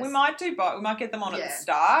do this? We might do both. We might get them on at the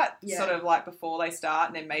start, sort of before they start,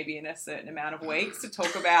 and then maybe in a certain amount of weeks to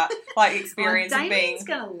talk about experience of being. Damien's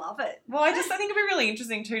going to love it. Well, I think it'd be really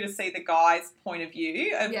interesting too to see the guy's point of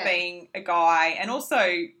view of being a guy, and also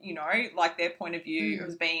their point of view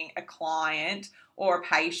of being a client or a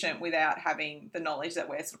patient without having the knowledge that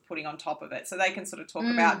we're sort of putting on top of it. So they can sort of talk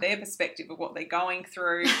about their perspective of what they're going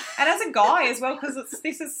through. And as a guy as well, because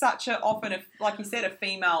this is such often, like you said, a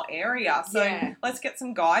female area. So let's get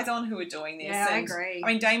some guys on who are doing this. Yeah, I agree. I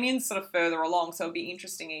mean, Damien's sort of further along, so it'd be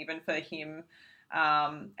interesting even for him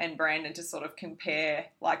and Brandon to sort of compare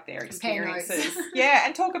their experiences.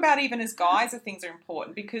 And talk about even as guys if things are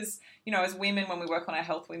important, because as women, when we work on our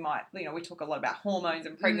health, we might we talk a lot about hormones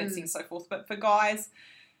and pregnancy and so forth, but for guys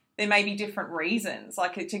there may be different reasons, for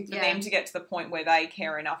them to get to the point where they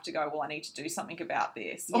care enough to go, well, I need to do something about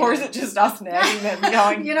this. Or is it just us nagging them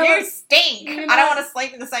going, you stink, I don't want to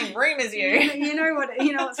sleep in the same room as you. You know what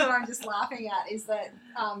I'm just laughing at is that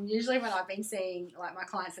usually when I've been seeing my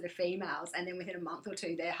clients that are females, and then within a month or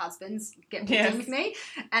two their husbands get booked in with me,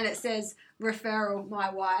 and it says referral,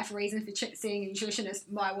 my wife, reason for seeing a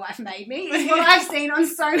nutritionist, my wife made me. It's what I've seen on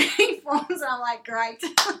so many forms, and I'm like, great,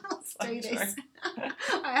 let's do this.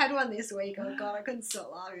 I had one this week. Oh God, I couldn't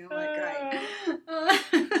stop laughing. I'm like,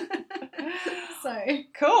 great. So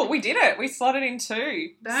cool, we did it. We slotted in 2.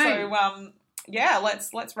 Dang. So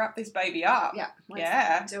let's wrap this baby up.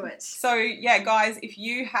 Let's do it. So guys, if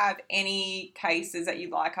you have any cases that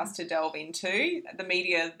you'd like us to delve into, the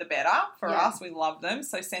media the better for us. We love them.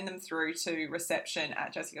 So send them through to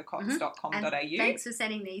reception@jessicacox.com.au. Thanks for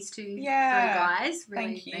sending these two through, guys. Really,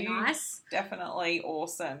 thank you. They're nice. Definitely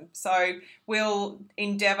awesome. So we'll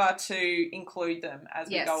endeavour to include them as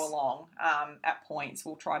we go along at points.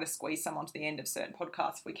 We'll try to squeeze some onto the end of certain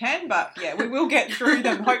podcasts if we can, but we will get through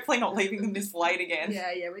them, hopefully not leaving them this late again.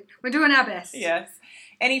 We're doing our best. Yes.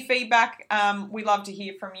 Any feedback, we love to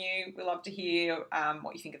hear from you. We love to hear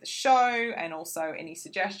what you think of the show, and also any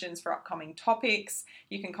suggestions for upcoming topics.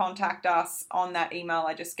 You can contact us on that email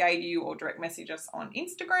I just gave you, or direct message us on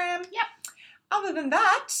Instagram. Yep. Other than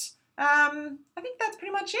that, I think that's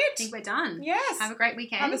pretty much it. I think we're done. Yes. Have a great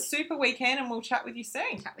weekend. Have a super weekend, and we'll chat with you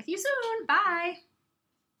soon. Bye.